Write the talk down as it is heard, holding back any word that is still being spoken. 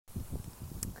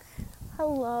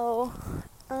Hello.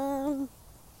 Um,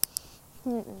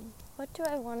 what do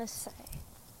I want to say?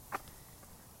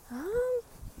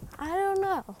 I don't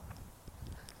know.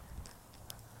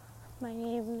 My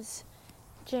name's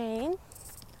Jane.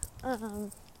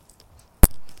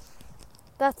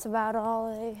 That's about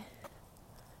all I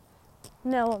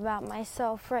know about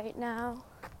myself right now.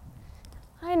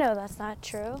 I know that's not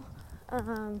true.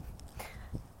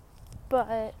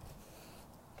 But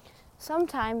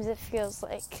sometimes it feels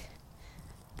like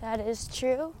that is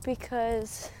true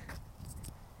because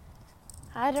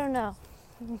I don't know.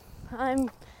 I'm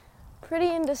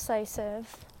pretty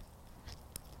indecisive.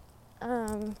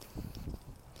 And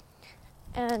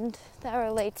that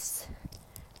relates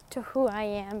to who I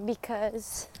am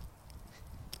because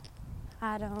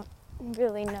I don't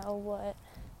really know what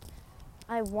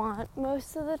I want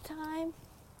most of the time.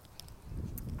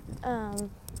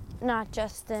 Not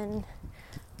just in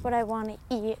what I want to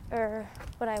eat or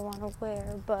what I want to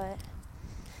wear, but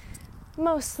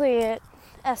mostly it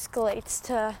escalates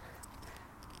to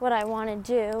what I want to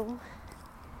do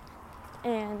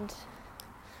and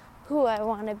who I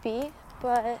want to be.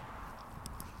 But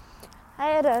I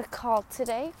had a call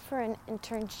today for an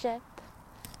internship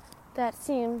that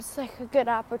seems like a good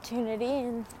opportunity,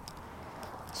 and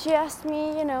she asked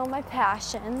me, my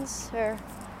passions, or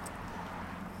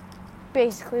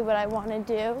basically what I want to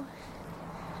do.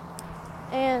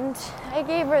 And I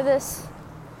gave her this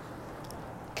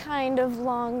kind of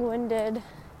long-winded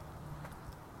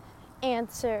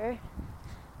answer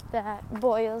that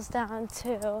boils down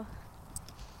to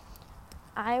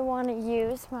I want to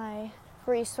use my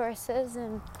resources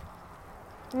and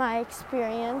my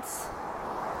experience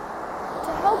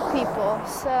to help people.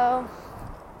 So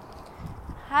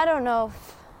I don't know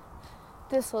if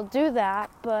this will do that,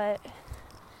 but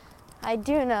I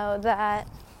do know that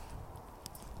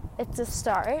it's a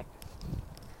start.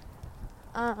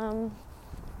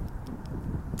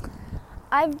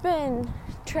 I've been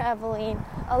traveling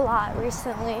a lot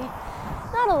recently.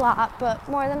 Not a lot, but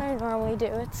more than I normally do.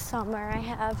 It's summer. I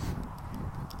have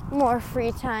more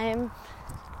free time.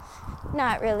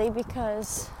 Not really,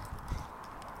 because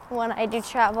when I do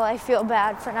travel, I feel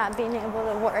bad for not being able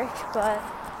to work. But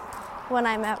when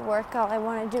I'm at work, all I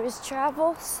want to do is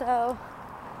travel. So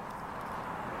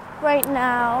right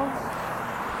now,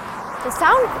 the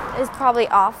sound is probably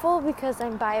awful because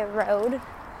I'm by a road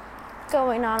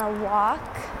going on a walk.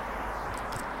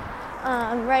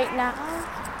 Right now,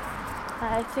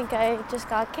 I think I just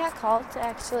got catcalled,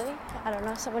 actually. I don't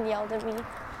know, someone yelled at me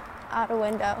out a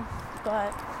window.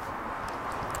 But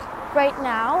right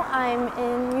now, I'm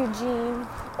in Eugene,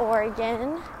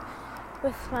 Oregon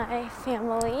with my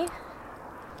family.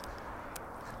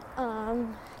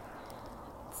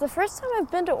 It's the first time I've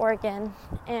been to Oregon,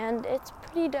 and it's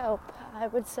pretty dope, I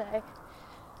would say.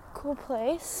 Cool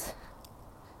place.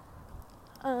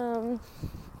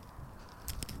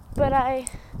 But I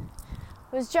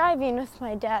was driving with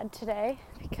my dad today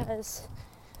because,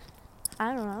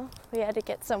 I don't know, we had to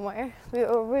get somewhere. We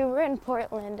were in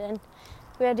Portland and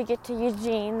we had to get to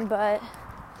Eugene, but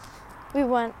we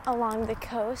went along the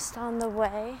coast on the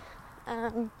way.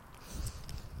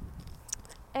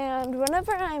 And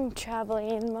whenever I'm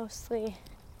traveling, mostly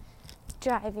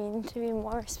driving to be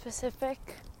more specific,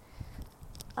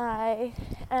 I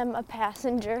am a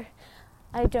passenger.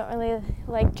 I don't really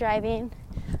like driving.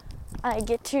 I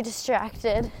get too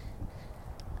distracted.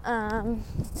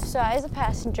 So I was a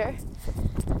passenger.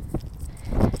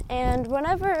 And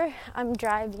whenever I'm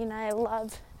driving, I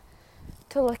love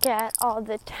to look at all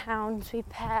the towns we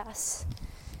pass.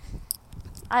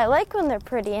 I like when they're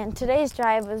pretty, and today's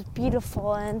drive was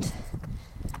beautiful, and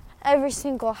every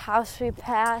single house we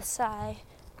pass, I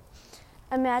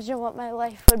imagine what my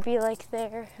life would be like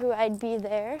there, who I'd be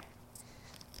there.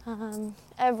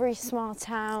 Every small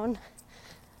town,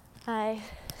 I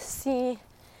see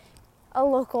a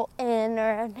local inn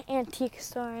or an antique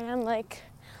store, and I'm like,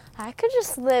 I could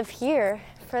just live here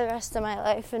for the rest of my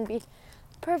life and be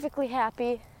perfectly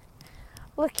happy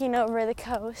looking over the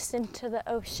coast into the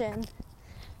ocean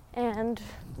and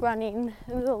running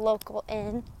the local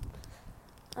inn.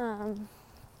 And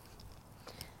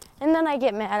then I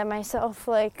get mad at myself,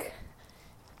 like,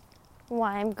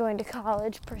 why I'm going to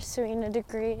college pursuing a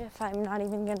degree if I'm not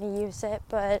even going to use it.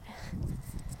 But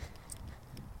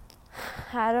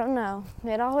I don't know.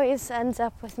 It always ends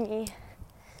up with me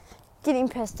getting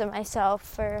pissed at myself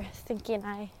for thinking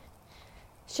I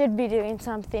should be doing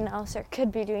something else or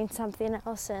could be doing something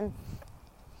else, and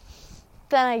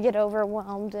then I get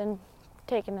overwhelmed and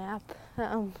take a nap.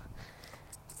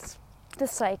 It's the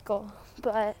cycle.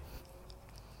 But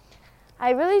I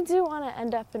really do want to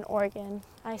end up in Oregon.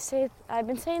 I've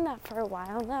been saying that for a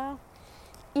while now,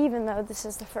 even though this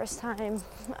is the first time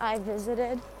I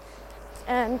visited.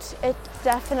 And it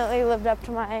definitely lived up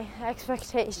to my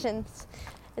expectations.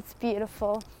 It's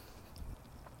beautiful.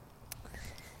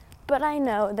 But I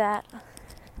know that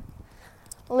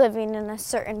living in a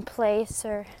certain place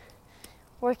or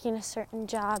working a certain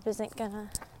job isn't gonna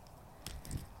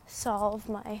solve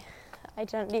my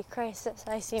identity crisis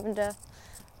I seem to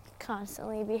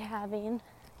constantly be having.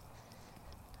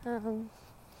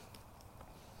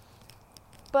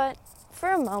 But for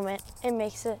a moment, it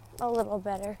makes it a little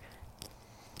better.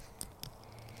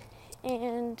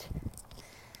 And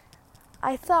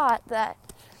I thought that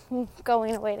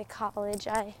going away to college,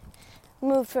 I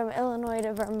moved from Illinois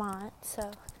to Vermont,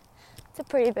 so it's a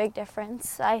pretty big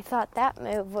difference. I thought that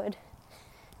move would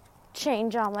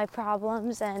change all my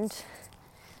problems, and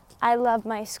I love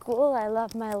my school, I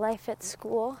love my life at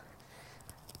school,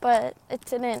 but it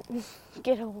didn't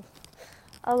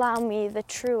allow me the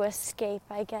true escape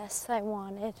I guess I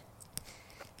wanted,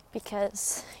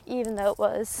 because even though it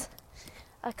was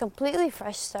a completely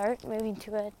fresh start, moving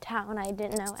to a town I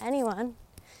didn't know anyone,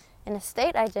 in a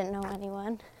state I didn't know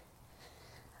anyone,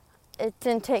 it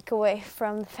didn't take away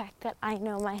from the fact that I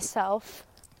know myself.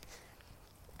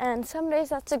 And some days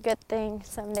that's a good thing,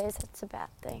 some days that's a bad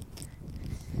thing.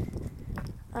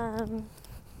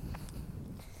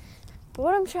 But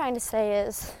what I'm trying to say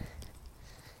is,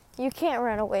 you can't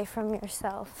run away from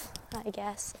yourself, I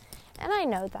guess. And I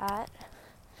know that.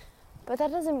 But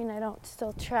that doesn't mean I don't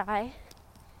still try.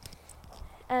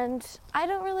 And I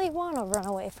don't really want to run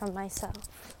away from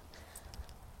myself.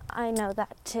 I know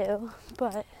that too,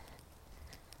 but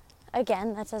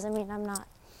again, that doesn't mean I'm not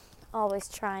always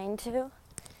trying to.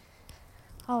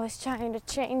 Always trying to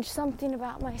change something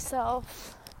about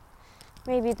myself.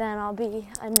 Maybe then I'll be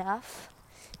enough,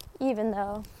 even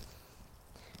though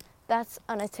that's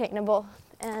unattainable.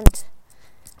 And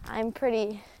I'm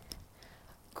pretty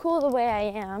cool the way I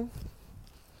am.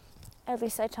 At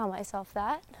least I tell myself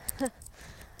that.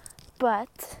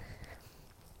 But,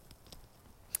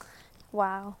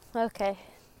 wow, okay.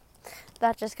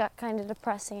 That just got kind of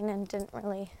depressing and didn't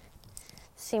really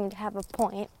seem to have a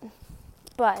point.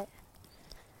 But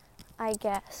I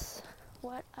guess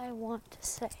what I want to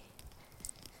say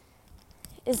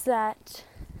is that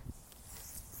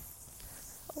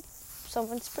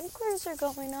someone's sprinklers are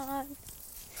going on.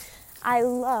 I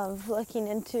love looking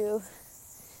into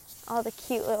all the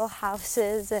cute little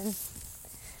houses and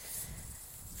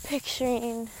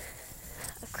picturing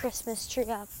a Christmas tree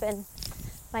up and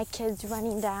my kids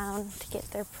running down to get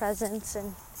their presents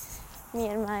and me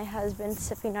and my husband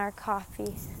sipping our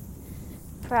coffee,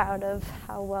 proud of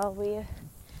how well we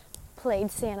played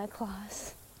Santa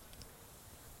Claus.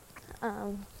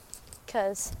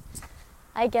 'Cause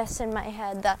I guess in my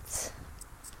head that's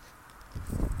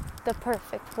the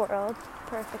perfect world,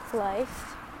 perfect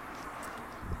life.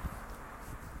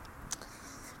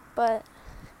 But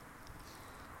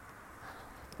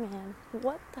man,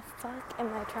 what the fuck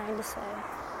am I trying to say?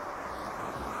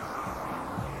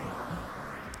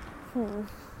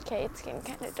 Okay, it's getting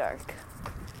kind of dark.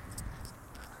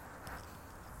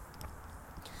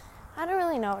 I don't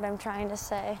really know what I'm trying to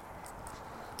say,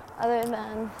 other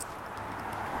than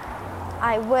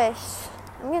I'm going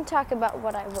to talk about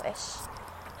what I wish.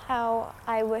 How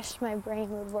I wish my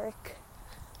brain would work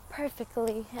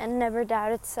perfectly and never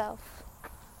doubt itself.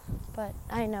 But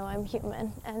I know I'm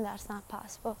human, and that's not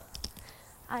possible.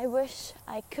 I wish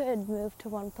I could move to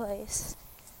one place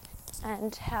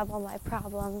and have all my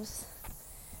problems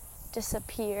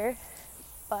disappear,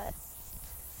 but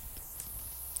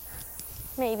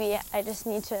maybe I just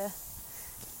need to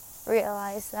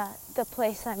realize that the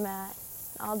place I'm at,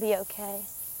 I'll be okay.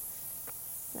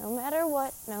 No matter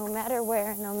what, no matter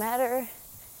where, no matter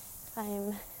if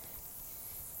I'm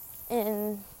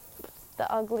in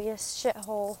the ugliest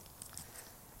shithole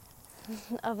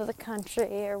of the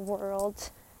country or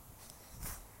world,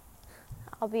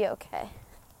 I'll be okay.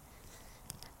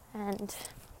 And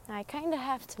I kind of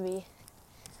have to be.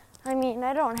 I mean,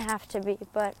 I don't have to be,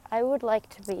 but I would like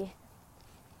to be.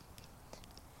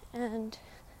 And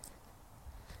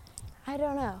I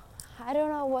don't know. I don't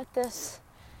know what this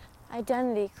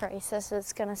identity crisis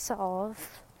is going to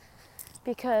solve,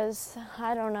 because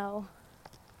I don't know.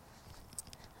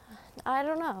 I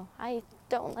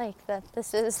don't like that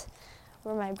this is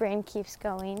where my brain keeps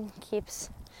going, keeps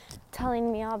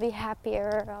telling me I'll be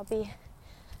happier, I'll be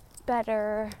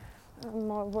better,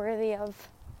 more worthy of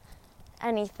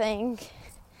anything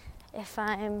if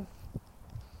I'm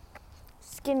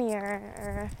skinnier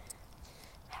or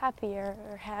happier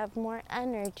or have more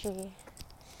energy.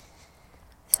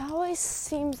 always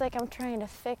seems like I'm trying to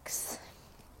fix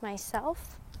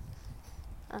myself.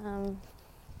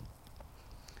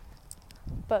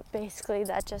 But basically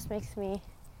that just makes me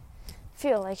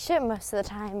feel like shit most of the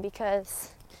time,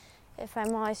 because if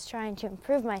I'm always trying to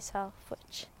improve myself,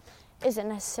 which isn't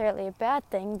necessarily a bad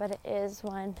thing, but it is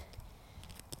when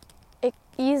it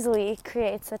easily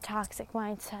creates a toxic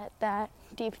mindset that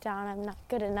deep down I'm not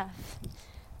good enough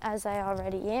as I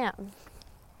already am.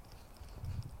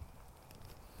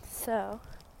 So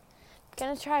I'm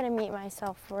going to try to meet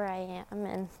myself where I am,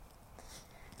 and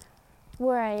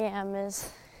where I am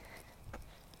is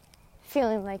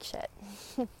feeling like shit.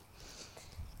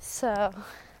 So,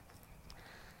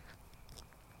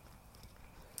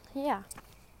 yeah.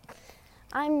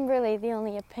 I'm really the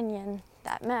only opinion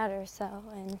that matters, though,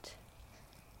 and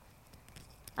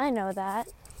I know that,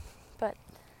 but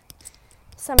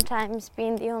sometimes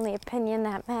being the only opinion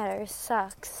that matters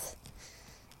sucks,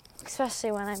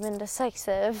 especially when I'm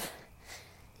indecisive,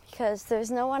 because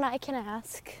there's no one I can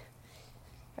ask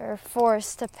or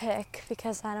force to pick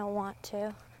because I don't want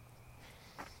to.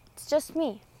 It's just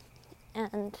me,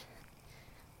 and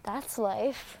that's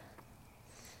life,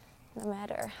 no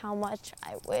matter how much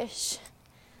I wish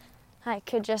I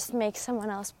could just make someone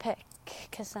else pick,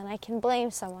 because then I can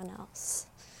blame someone else.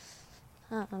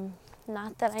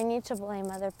 Not that I need to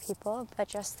blame other people, but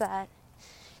just that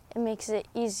it makes it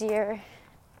easier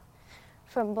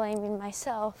from blaming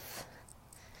myself,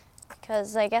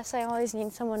 because I guess I always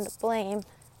need someone to blame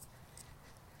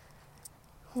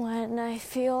when I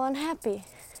feel unhappy,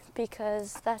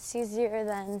 because that's easier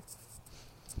than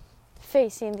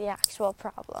facing the actual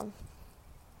problem.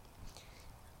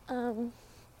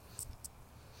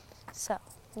 So,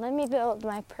 let me build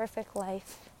my perfect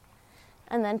life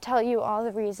and then tell you all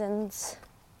the reasons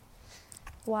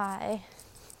why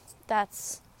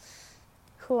that's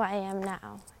who I am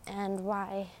now, and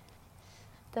why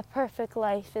the perfect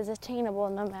life is attainable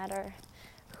no matter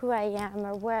who I am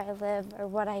or where I live or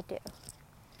what I do.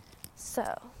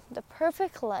 So, the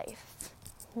perfect life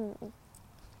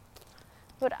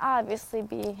would obviously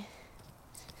be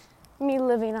me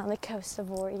living on the coast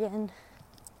of Oregon,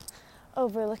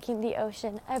 overlooking the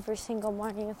ocean every single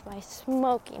morning with my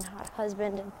smoking hot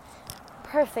husband and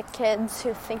perfect kids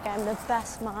who think I'm the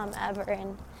best mom ever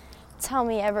and tell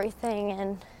me everything.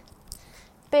 And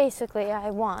basically I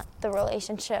want the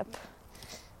relationship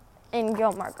in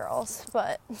Gilmore Girls,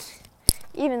 but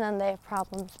even then they have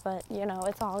problems, but you know,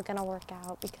 it's all gonna work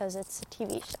out because it's a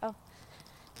TV show.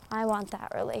 I want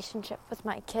that relationship with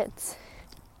my kids.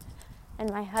 And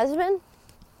my husband,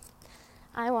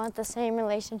 I want the same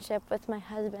relationship with my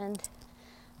husband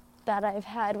that I've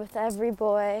had with every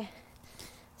boy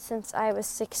since I was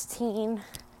 16.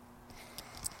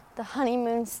 The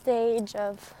honeymoon stage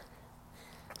of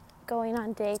going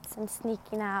on dates and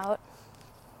sneaking out.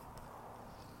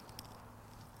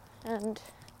 And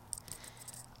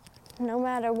no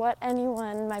matter what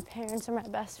anyone, my parents or my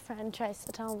best friend tries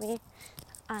to tell me,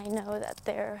 I know that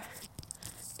they're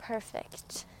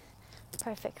perfect.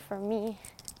 Perfect for me.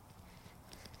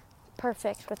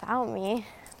 Perfect without me.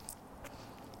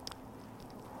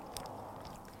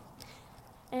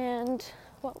 And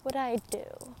what would I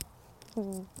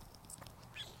do?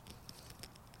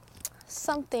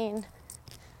 Something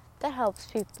that helps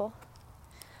people.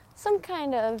 Some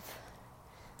kind of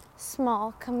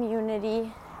small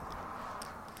community.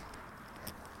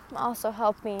 Also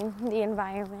helping the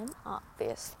environment,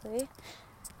 obviously.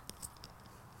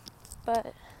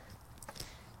 But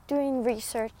doing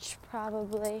research,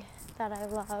 probably, that I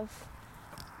love.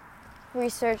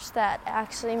 Research that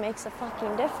actually makes a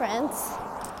fucking difference,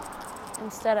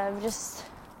 instead of just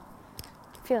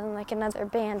feeling like another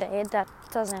Band-Aid that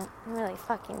doesn't really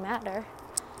fucking matter.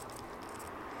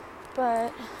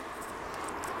 But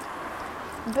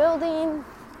building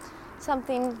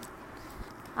something,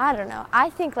 I don't know, I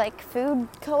think like food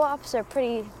co-ops are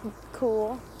pretty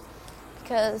cool,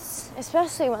 because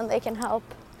especially when they can help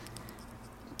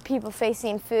people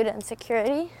facing food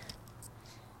insecurity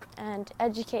and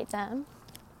educate them,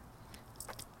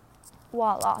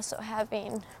 while also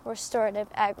having restorative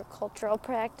agricultural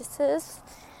practices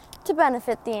to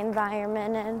benefit the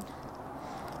environment and,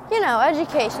 you know,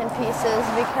 education pieces,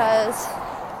 because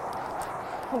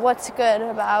what's good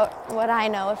about what I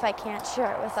know if I can't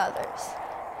share it with others?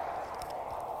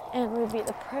 And we'd be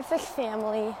the perfect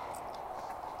family,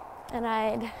 and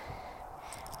I'd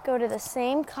go to the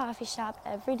same coffee shop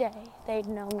every day. They'd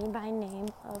know me by name,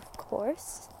 of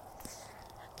course.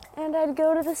 And I'd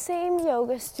go to the same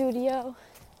yoga studio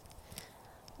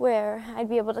where I'd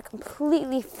be able to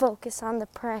completely focus on the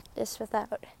practice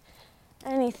without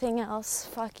anything else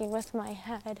fucking with my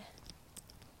head.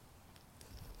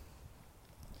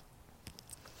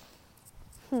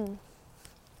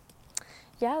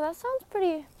 Yeah, that sounds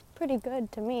pretty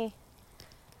good to me.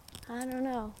 I don't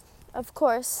know. Of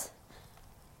course,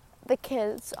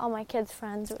 all my kids'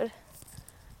 friends would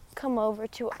come over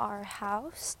to our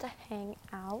house to hang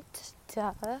out.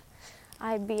 Duh.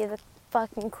 I'd be the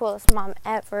fucking coolest mom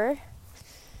ever.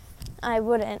 I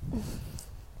wouldn't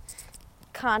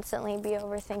constantly be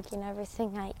overthinking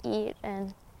everything I eat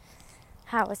and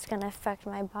how it's going to affect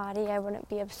my body. I wouldn't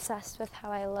be obsessed with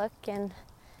how I look in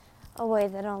a way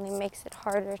that only makes it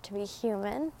harder to be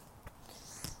human.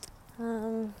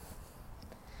 I'd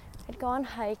go on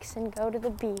hikes and go to the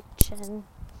beach and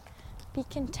be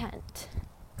content.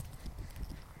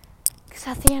 Because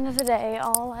at the end of the day,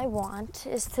 all I want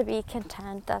is to be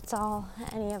content. That's all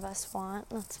any of us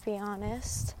want, let's be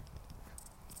honest.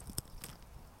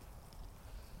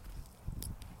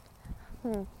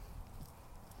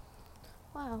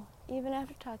 Wow, even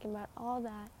after talking about all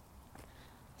that,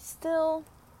 still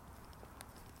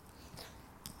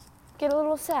get a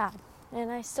little sad. And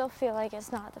I still feel like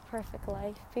it's not the perfect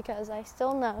life because I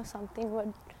still know something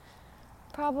would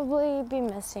probably be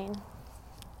missing.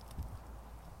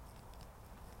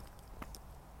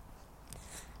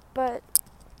 But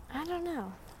I don't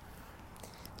know.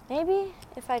 Maybe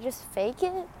if I just fake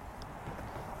it,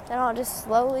 then I'll just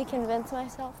slowly convince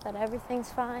myself that everything's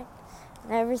fine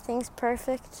and everything's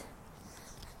perfect,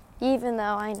 even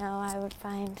though I know I would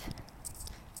find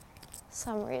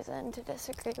some reason to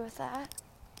disagree with that.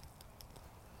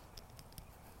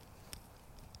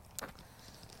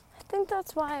 I think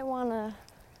that's why I want to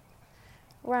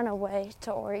run away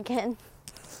to Oregon.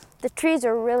 The trees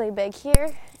are really big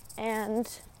here, and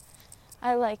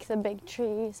I like the big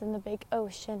trees and the big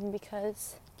ocean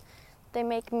because they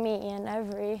make me and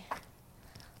every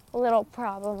little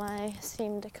problem I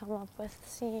seem to come up with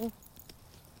seem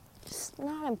just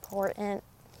not important.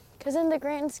 Because in the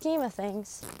grand scheme of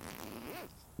things,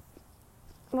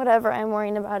 whatever I'm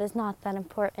worrying about is not that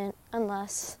important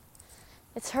unless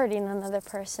it's hurting another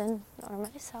person or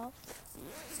myself,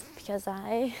 because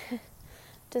I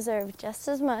deserve just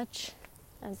as much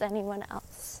as anyone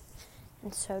else,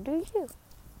 and so do you.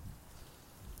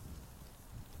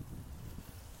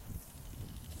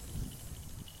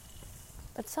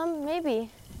 But maybe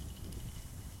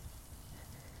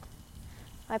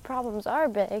my problems are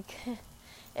big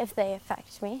if they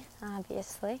affect me,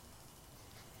 obviously.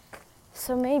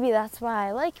 So maybe that's why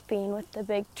I like being with the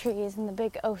big trees and the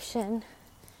big ocean,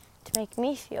 to make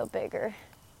me feel bigger.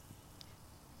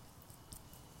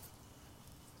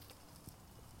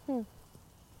 I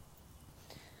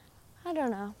don't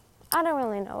know. I don't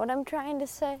really know what I'm trying to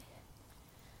say.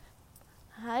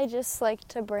 I just like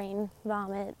to brain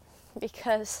vomit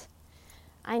because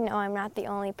I know I'm not the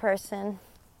only person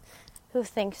who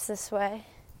thinks this way,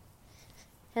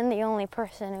 and the only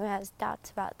person who has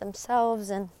doubts about themselves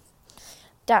and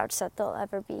doubts that they'll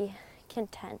ever be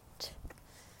content.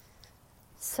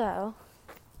 So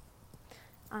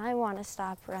I want to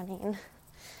stop running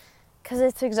because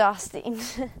it's exhausting.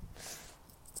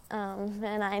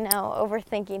 And I know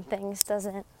overthinking things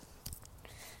doesn't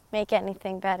make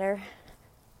anything better.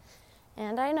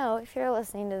 And I know if you're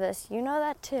listening to this, you know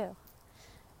that too.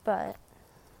 But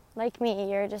like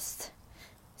me, you're just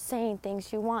saying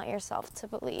things you want yourself to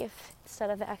believe instead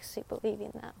of actually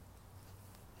believing them.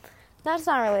 That's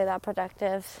not really that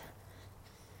productive.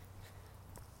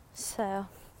 So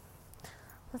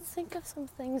let's think of some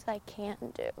things I can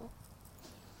do.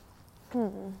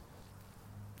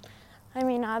 I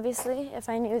mean, obviously, if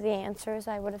I knew the answers,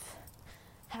 I would have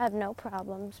had no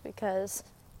problems, because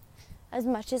as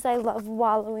much as I love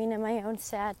wallowing in my own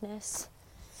sadness,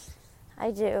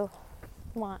 I do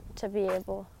want to be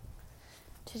able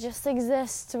to just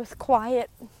exist with quiet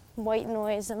white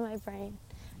noise in my brain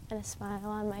and a smile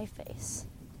on my face.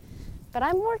 But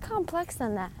I'm more complex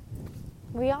than that.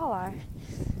 We all are.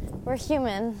 We're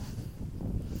human.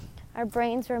 Our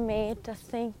brains were made to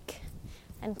think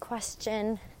and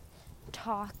question,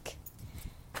 talk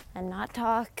and not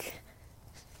talk,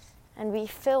 and be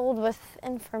filled with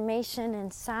information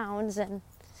and sounds and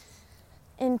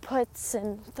inputs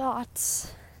and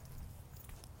thoughts.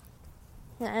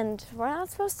 And we're not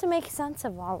supposed to make sense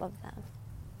of all of them.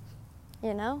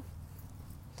 You know?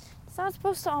 It's not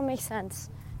supposed to all make sense.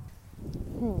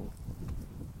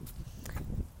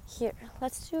 Here,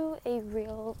 let's do a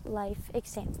real life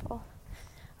example.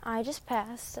 I just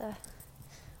passed a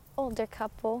older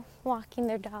couple walking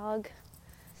their dog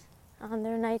on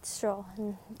their night stroll,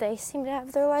 and they seem to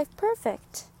have their life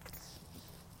perfect.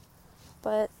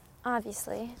 But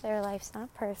obviously, their life's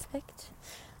not perfect.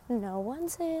 No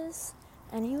one's is.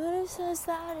 Anyone who says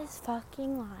that is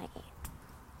fucking lying.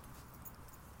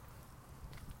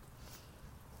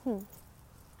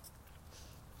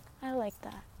 I like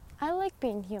that. I like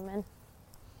being human.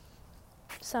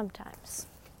 Sometimes.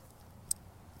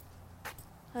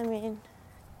 I mean,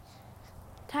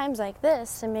 times like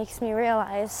this, it makes me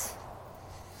realize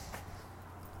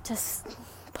to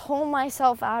pull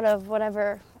myself out of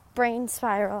whatever brain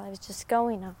spiral I was just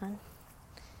going on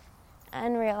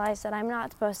and realize that I'm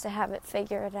not supposed to have it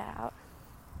figured out.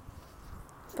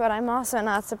 But I'm also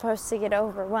not supposed to get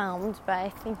overwhelmed by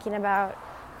thinking about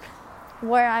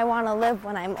where I want to live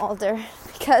when I'm older,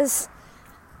 because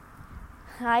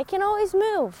I can always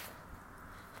move.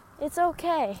 It's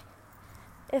okay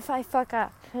if I fuck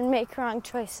up and make wrong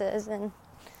choices, and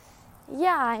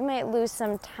yeah, I might lose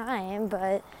some time,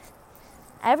 but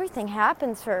everything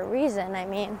happens for a reason. I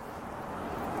mean,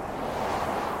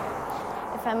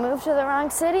 if I move to the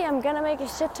wrong city, I'm gonna make a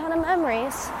shit ton of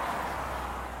memories,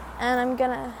 and I'm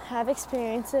gonna have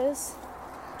experiences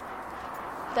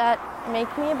that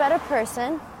make me a better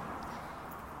person,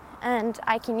 and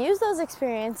I can use those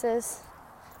experiences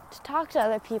to talk to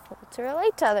other people, to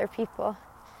relate to other people.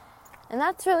 And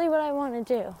that's really what I want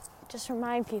to do. Just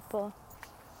remind people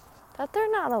that they're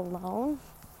not alone.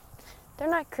 They're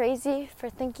not crazy for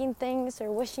thinking things or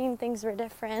wishing things were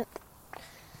different,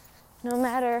 no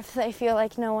matter if they feel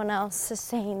like no one else is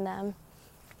saying them.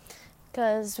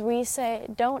 Because we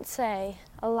don't say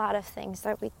a lot of things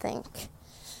that we think.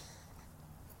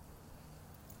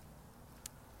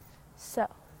 So,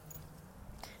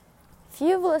 if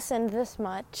you've listened this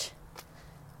much,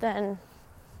 then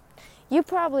you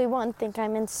probably won't think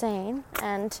I'm insane,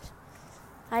 and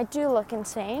I do look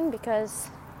insane because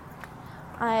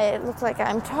I look like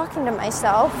I'm talking to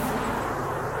myself.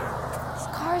 These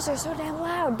cars are so damn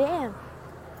loud, damn.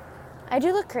 I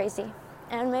do look crazy,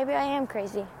 and maybe I am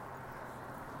crazy.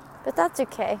 But that's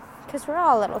okay, because we're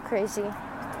all a little crazy.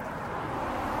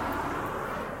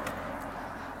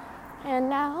 And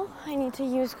now I need to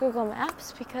use Google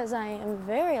Maps because I am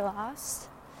very lost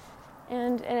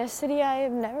and in a city I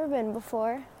have never been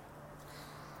before.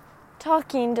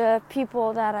 Talking to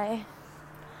people that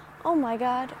oh my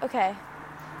God, okay.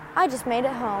 I just made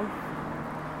it home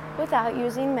without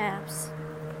using maps.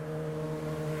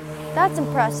 That's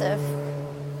impressive.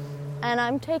 And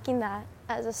I'm taking that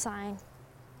as a sign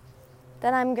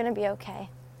that I'm gonna be okay.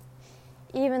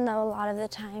 Even though a lot of the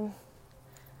time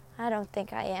I don't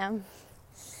think I am.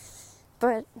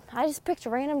 But I just picked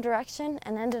a random direction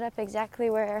and ended up exactly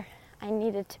where I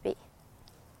needed to be.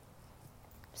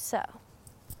 So,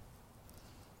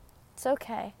 it's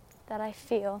okay that I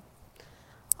feel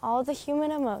all the human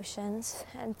emotions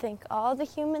and think all the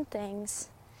human things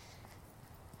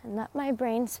and let my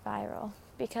brain spiral,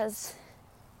 because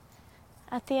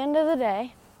at the end of the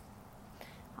day,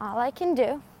 all I can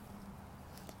do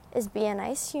is be a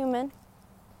nice human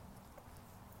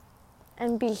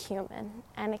and be human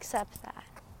and accept that.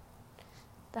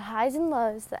 The highs and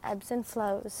lows, the ebbs and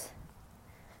flows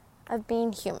of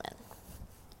being human.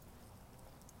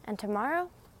 And tomorrow,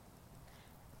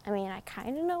 I mean, I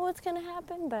kind of know what's going to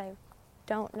happen, but I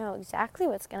don't know exactly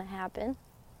what's going to happen.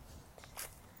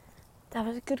 That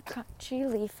was a good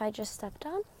crunchy leaf I just stepped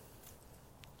on.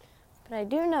 But I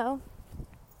do know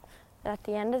that at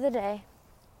the end of the day,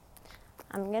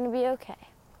 I'm going to be okay.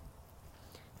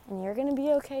 And you're going to be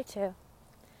okay too.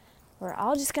 We're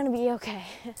all just going to be okay.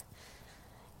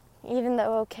 Even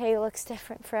though okay looks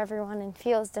different for everyone and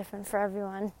feels different for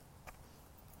everyone.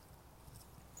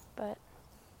 But,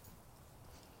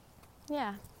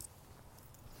 yeah.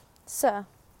 So,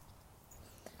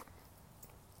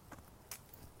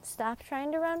 stop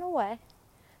trying to run away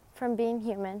from being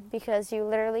human, because you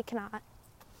literally cannot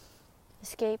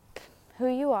escape who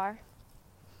you are,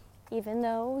 even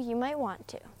though you might want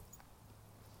to.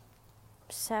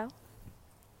 So,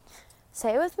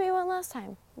 say it with me one last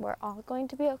time. We're all going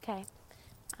to be okay.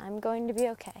 I'm going to be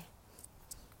okay.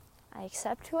 I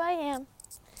accept who I am,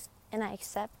 and I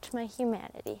accept my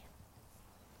humanity.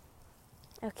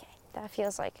 Okay, that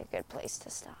feels like a good place to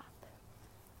stop.